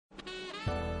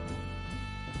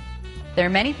There are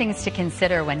many things to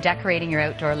consider when decorating your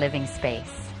outdoor living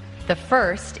space. The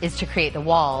first is to create the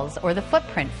walls or the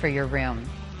footprint for your room.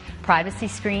 Privacy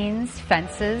screens,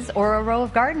 fences, or a row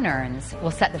of garden urns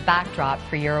will set the backdrop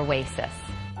for your oasis.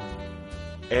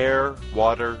 Air,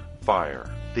 water, fire.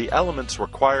 The elements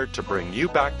required to bring you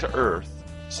back to Earth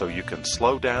so you can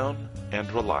slow down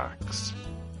and relax.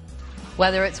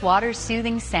 Whether it's water's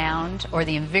soothing sound or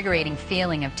the invigorating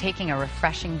feeling of taking a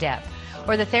refreshing dip,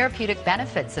 or the therapeutic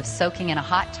benefits of soaking in a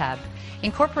hot tub,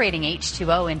 incorporating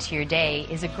H2O into your day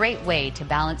is a great way to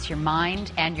balance your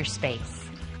mind and your space.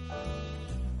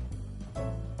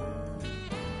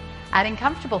 Adding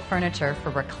comfortable furniture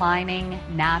for reclining,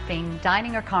 napping,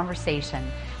 dining, or conversation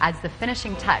adds the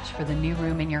finishing touch for the new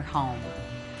room in your home.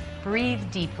 Breathe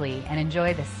deeply and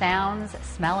enjoy the sounds,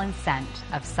 smell, and scent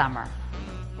of summer.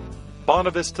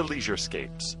 Bonavista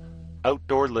Leisurescapes,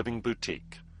 Outdoor Living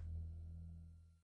Boutique.